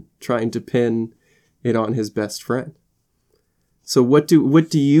information, trying to pin it on his best friend. So what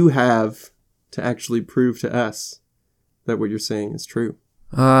do you have to actually prove to us that what you're saying is true?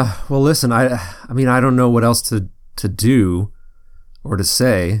 Well, listen, I don't know what else to do or to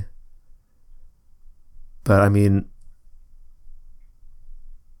say. But are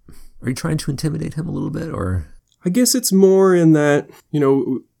you trying to intimidate him a little bit, or? I guess it's more in that,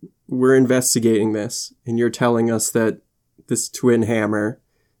 we're investigating this, and you're telling us that this Twinhammer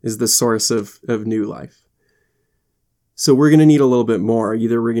is the source of new life. So we're going to need a little bit more.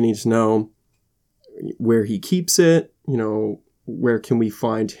 Either we're going to need to know where he keeps it, where can we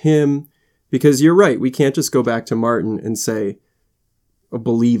find him? Because you're right, we can't just go back to Martin and say,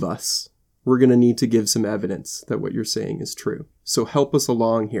 believe us. We're going to need to give some evidence that what you're saying is true. So help us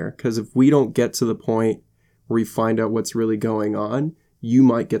along here, because if we don't get to the point where we find out what's really going on, you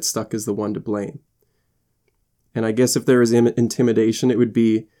might get stuck as the one to blame. And I guess if there is intimidation, it would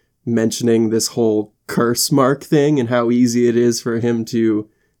be mentioning this whole curse mark thing and how easy it is for him to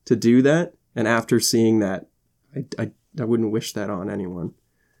do that. And after seeing that, I wouldn't wish that on anyone.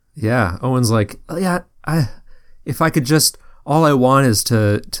 Yeah, Owen's like, oh, yeah, if I could just, all I want is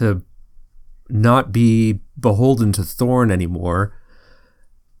to not be beholden to Thorn anymore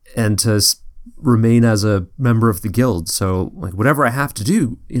and to remain as a member of the guild. So, like, whatever I have to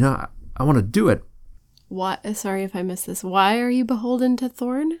do, I want to do it. What? Sorry if I missed this. Why are you beholden to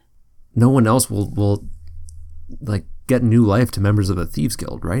Thorn? No one else will like get new life to members of the Thieves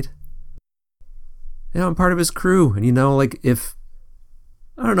Guild, right? I'm part of his crew, and like if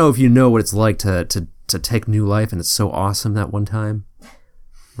I don't know if you know what it's like to take new life, and it's so awesome that one time.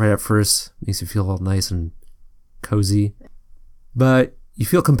 Right at first, makes you feel all nice and cozy, but you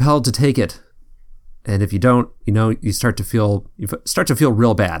feel compelled to take it, and if you don't, you start to feel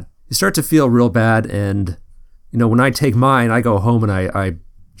real bad. You start to feel real bad, and when I take mine, I go home and I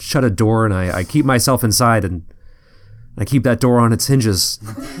shut a door and I keep myself inside and I keep that door on its hinges.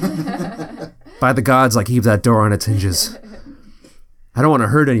 By the gods, I keep that door on its hinges. I don't want to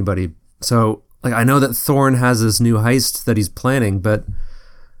hurt anybody. So, I know that Thorn has this new heist that he's planning, but,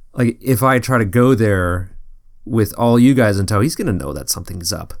 if I try to go there with all you guys in tow, he's going to know that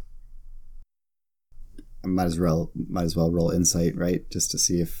something's up. I might as well roll insight, right? Just to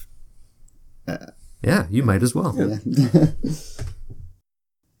see if... yeah, you might as well. Yeah.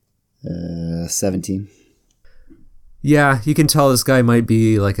 17. Yeah, you can tell this guy might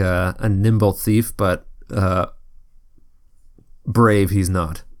be like a nimble thief, but brave he's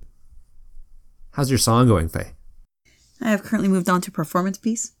not. How's your song going, Faye? I have currently moved on to a performance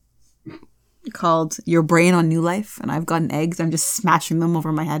piece called Your Brain on New Life, and I've gotten eggs. I'm just smashing them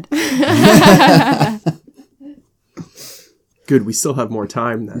over my head. Good, we still have more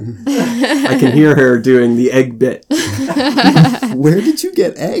time then. I can hear her doing the egg bit. Where did you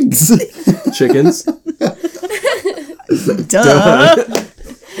get eggs? Chickens. Duh.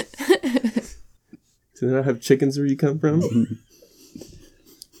 Do they not have chickens where you come from?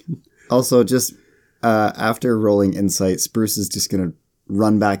 Also, just after rolling insight, Spruce is just going to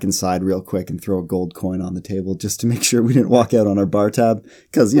run back inside real quick and throw a gold coin on the table just to make sure we didn't walk out on our bar tab.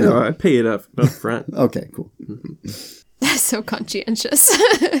 Because, No, I pay it up front. Okay, cool. That's so conscientious.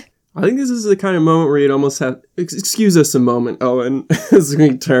 I think this is the kind of moment where you'd almost have... Excuse us a moment, Owen, as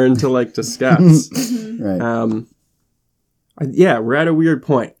we turn to, discuss. Right. Yeah, we're at a weird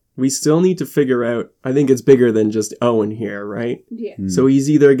point. We still need to figure out... I think it's bigger than just Owen here, right? Yeah. So he's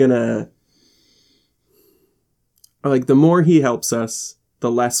either gonna... the more he helps us,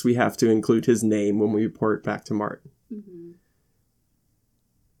 the less we have to include his name when we report back to Martin. Mm-hmm.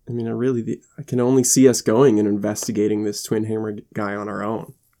 I mean, I can only see us going and investigating this Twin Hammer guy on our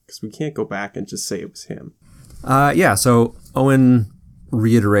own. Because we can't go back and just say it was him. Yeah, so Owen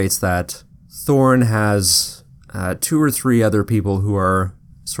reiterates that Thorn has 2 or 3 other people who are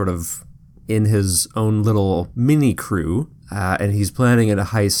sort of in his own little mini crew, and he's planning a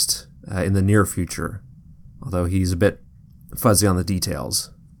heist in the near future, although he's a bit fuzzy on the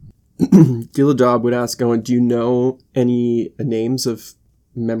details. Gilladab would ask Owen, do you know any names of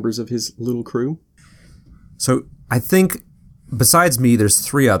members of his little crew? So I think besides me, there's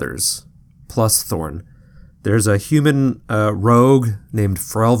 3 others, plus Thorn. There's a human rogue named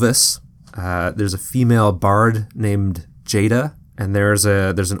Frelvis. There's a female bard named Jada, and there's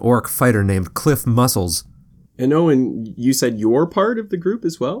an orc fighter named Cliff Muscles. And Owen, you said you're part of the group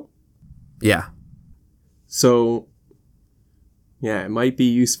as well? Yeah. So, yeah, it might be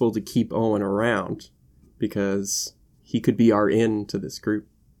useful to keep Owen around, because he could be our in to this group.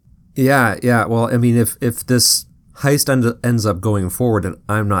 Yeah. Well, I mean, if this heist ends up going forward and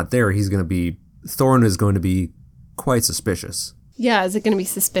I'm not there, Thorn is going to be quite suspicious. Yeah, is it going to be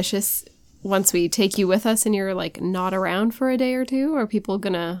suspicious once we take you with us and you're not around for a day or two? Are people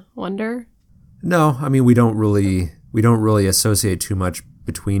going to wonder? No, I mean, we don't really associate too much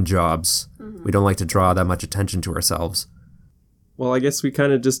between jobs. Mm-hmm. We don't like to draw that much attention to ourselves. Well, I guess we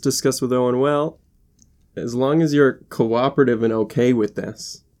kind of just discussed with Owen, well, as long as you're cooperative and okay with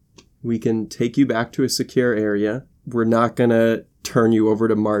this, we can take you back to a secure area. We're not going to turn you over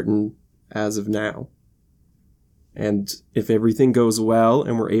to Martin as of now. And if everything goes well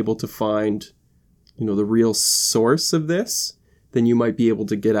and we're able to find, the real source of this, then you might be able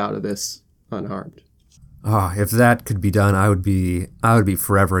to get out of this unharmed. Oh, if that could be done, I would be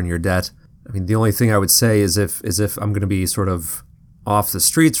forever in your debt. I mean, the only thing I would say is if I'm going to be sort of off the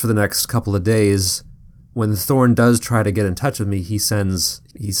streets for the next couple of days, when Thorn does try to get in touch with me, he sends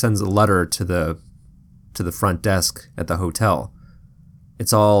a letter to the front desk at the hotel.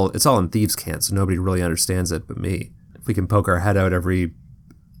 It's all in thieves' cant, so nobody really understands it but me. If we can poke our head out every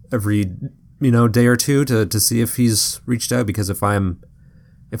every day or two to see if he's reached out, because if I'm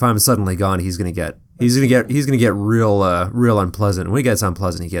suddenly gone, he's gonna get real unpleasant. When he gets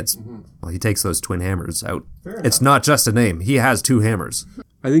unpleasant, he takes those twin hammers out. It's not just a name. He has 2 hammers.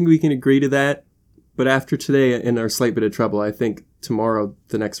 I think we can agree to that. But after today and our slight bit of trouble, I think tomorrow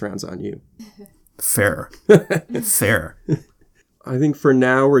the next round's on you. Fair. Fair. I think for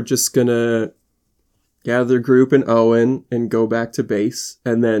now we're just gonna gather group and Owen and go back to base.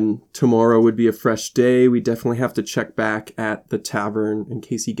 And then tomorrow would be a fresh day. We definitely have to check back at the tavern in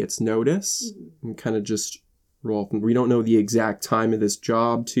case he gets notice and kind of just roll. We don't know the exact time of this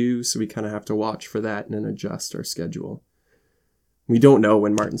job too, so we kind of have to watch for that and then adjust our schedule. We don't know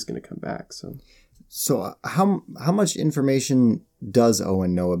when Martin's going to come back. So how much information does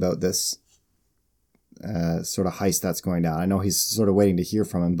Owen know about this sort of heist that's going down? I know he's sort of waiting to hear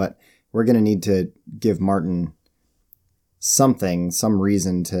from him, but we're going to need to give Martin some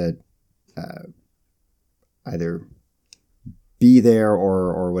reason to either be there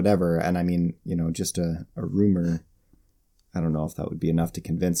or whatever. And I mean, just a rumor, I don't know if that would be enough to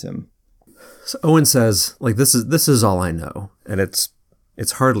convince him. So Owen says, this is all I know, and it's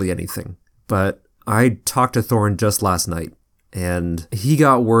hardly anything. But I talked to Thorn just last night, and he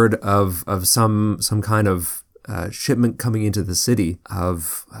got word of some kind of shipment coming into the city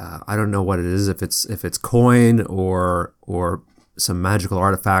of I don't know what it is, if it's coin or some magical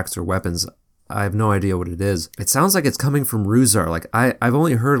artifacts or weapons. I have no idea what it is. It sounds like it's coming from Ruzar. I've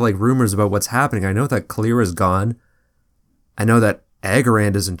only heard rumors about what's happening. I know that Kalira is gone. I know that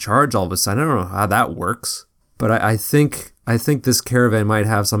Agarand is in charge all of a sudden. I don't know how that works, but I think this caravan might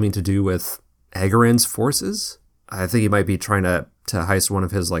have something to do with Agarand's forces. I think he might be trying to heist one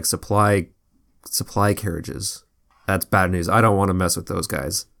of his supply carriages. That's bad news. I don't want to mess with those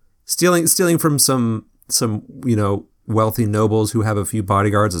guys. Stealing from some wealthy nobles who have a few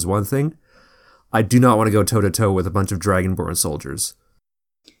bodyguards is one thing. I do not want to go toe to toe with a bunch of Dragonborn soldiers.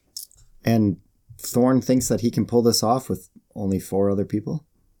 And Thorn thinks that he can pull this off with only 4 other people?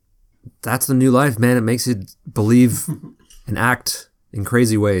 That's the new life, man. It makes you believe and act in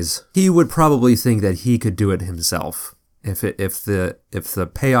crazy ways. He would probably think that he could do it himself. If the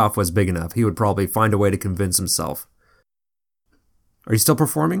payoff was big enough, he would probably find a way to convince himself. Are you still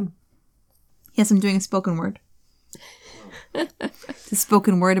performing? Yes, I'm doing a spoken word. It's a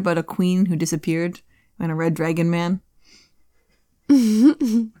spoken word about a queen who disappeared and a red dragon man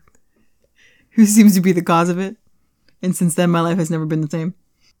who seems to be the cause of it. And since then, my life has never been the same.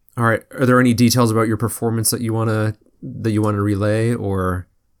 All right. Are there any details about your performance that you want to relay, or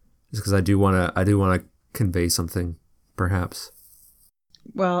just because I do want to convey something, perhaps?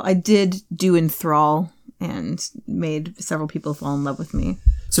 Well, I did do enthrall and made several people fall in love with me.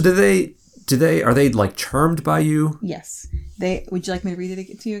 So are they charmed by you? Yes. Would you like me to read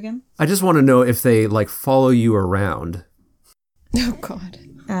it to you again? I just want to know if they follow you around. Oh God.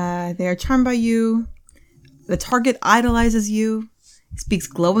 They are charmed by you. The target idolizes you, speaks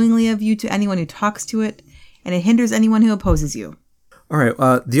glowingly of you to anyone who talks to it, and it hinders anyone who opposes you. All right.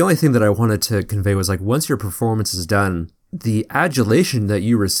 The only thing that I wanted to convey was once your performance is done, the adulation that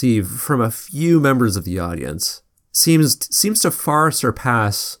you receive from a few members of the audience seems to far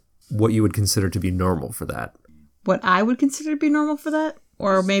surpass what you would consider to be normal for that. What I would consider to be normal for that?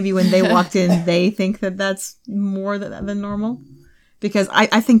 Or maybe when they walked in, they think that that's more than normal? Because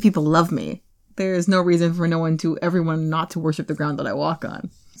I think people love me. There is no reason for everyone not to worship the ground that I walk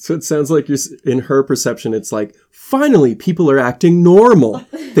on. So it sounds like in her perception, it's finally people are acting normal.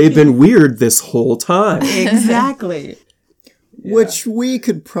 They've been weird this whole time. Exactly. Yeah. Which we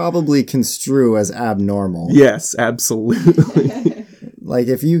could probably construe as abnormal. Yes, absolutely.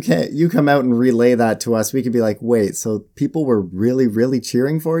 If you come out and relay that to us, we could be wait, so people were really, really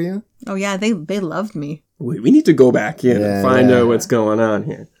cheering for you? Oh yeah, they loved me. Wait, we need to go back in and find out what's going on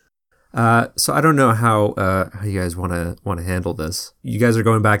here. So I don't know how you guys want to handle this. You guys are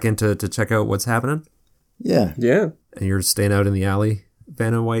going back in to check out what's happening? Yeah. Yeah. And you're staying out in the alley,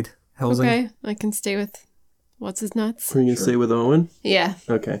 Vanna White Helsing? Okay, I can stay with what's his nuts. Are you going to stay with Owen? Yeah.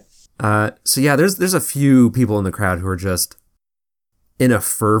 Okay. So yeah, there's a few people in the crowd who are just in a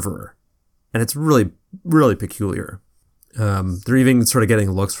fervor, and it's really, really peculiar. They're even sort of getting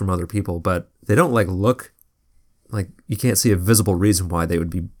looks from other people, but they don't look. You can't see a visible reason why they would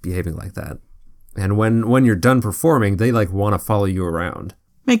be behaving like that. And when you're done performing, they want to follow you around.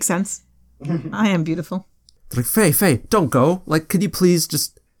 Makes sense. I am beautiful. They're Faye, don't go. Could you please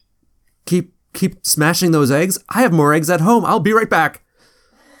just keep smashing those eggs? I have more eggs at home. I'll be right back.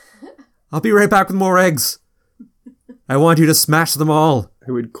 I'll be right back with more eggs. I want you to smash them all.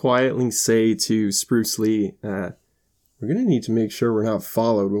 I would quietly say to Spruce Lee, We're going to need to make sure we're not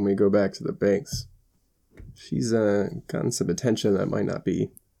followed when we go back to the banks. She's gotten some attention that might not be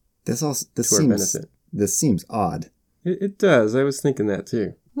This to our seems benefit. this seems odd. It does. I was thinking that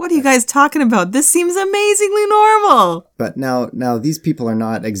too. What are you guys talking about? This seems amazingly normal. But now these people are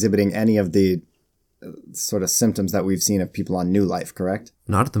not exhibiting any of the sort of symptoms that we've seen of people on New Life, correct?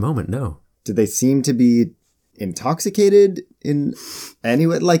 Not at the moment, no. Do they seem to be intoxicated in any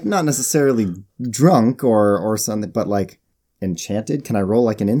way? Like, not necessarily drunk or something, but like enchanted? Can I roll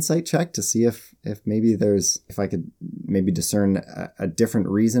like an insight check to see if maybe if I could maybe discern a different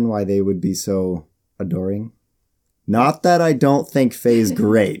reason why they would be so adoring? Not that I don't think Faye's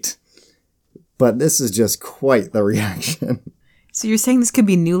great, but this is just quite the reaction. So you're saying this could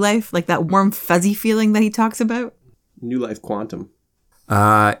be New Life? Like that warm, fuzzy feeling that he talks about? New Life Quantum.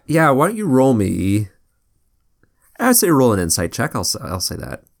 Yeah, why don't you roll me... I'd say roll an insight check. I'll say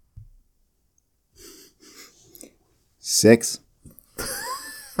that. 6.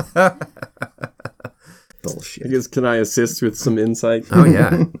 I Bullshit. guess, can I assist with some insight? Oh,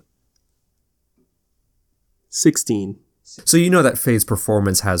 yeah. 16. So you know that Faye's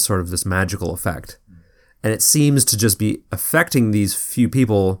performance has sort of this magical effect. And it seems to just be affecting these few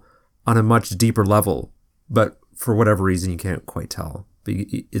people on a much deeper level. But for whatever reason, you can't quite tell. But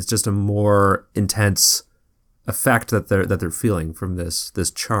it's just a more intense effect that they're feeling from this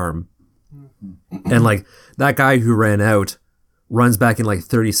charm. And like that guy who ran out runs back in like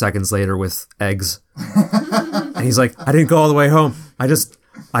 30 seconds later with eggs. And he's like, I didn't go all the way home. I just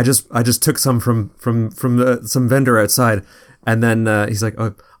took some from some vendor outside. And then he's like,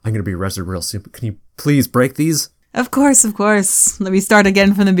 oh, I'm going to be arrested real soon. Can you please break these? Of course. Let me start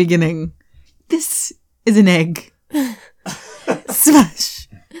again from the beginning. This is an egg. Smash.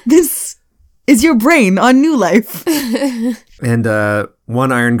 This is your brain on New Life. And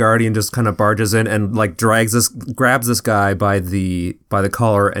one Iron Guardian just kind of barges in and like grabs this guy by the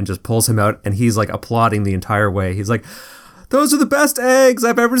collar and just pulls him out. And he's like applauding the entire way. He's like, those are the best eggs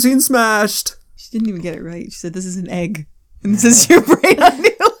I've ever seen smashed. She didn't even get it right. She said, this is an egg. And this is your brain on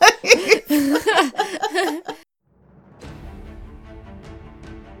New Life.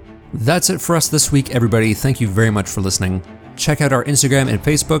 That's it for us this week, everybody. Thank you very much for listening. Check out our Instagram and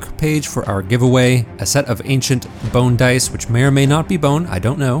Facebook page for our giveaway, a set of ancient bone dice, which may or may not be bone, I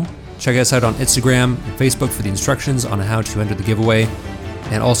don't know. Check us out on Instagram and Facebook for the instructions on how to enter the giveaway.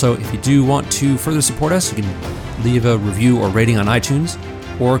 And also, if you do want to further support us, you can leave a review or rating on iTunes,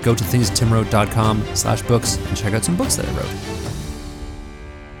 or go to thingstimwrote.com/books and check out some books that I wrote.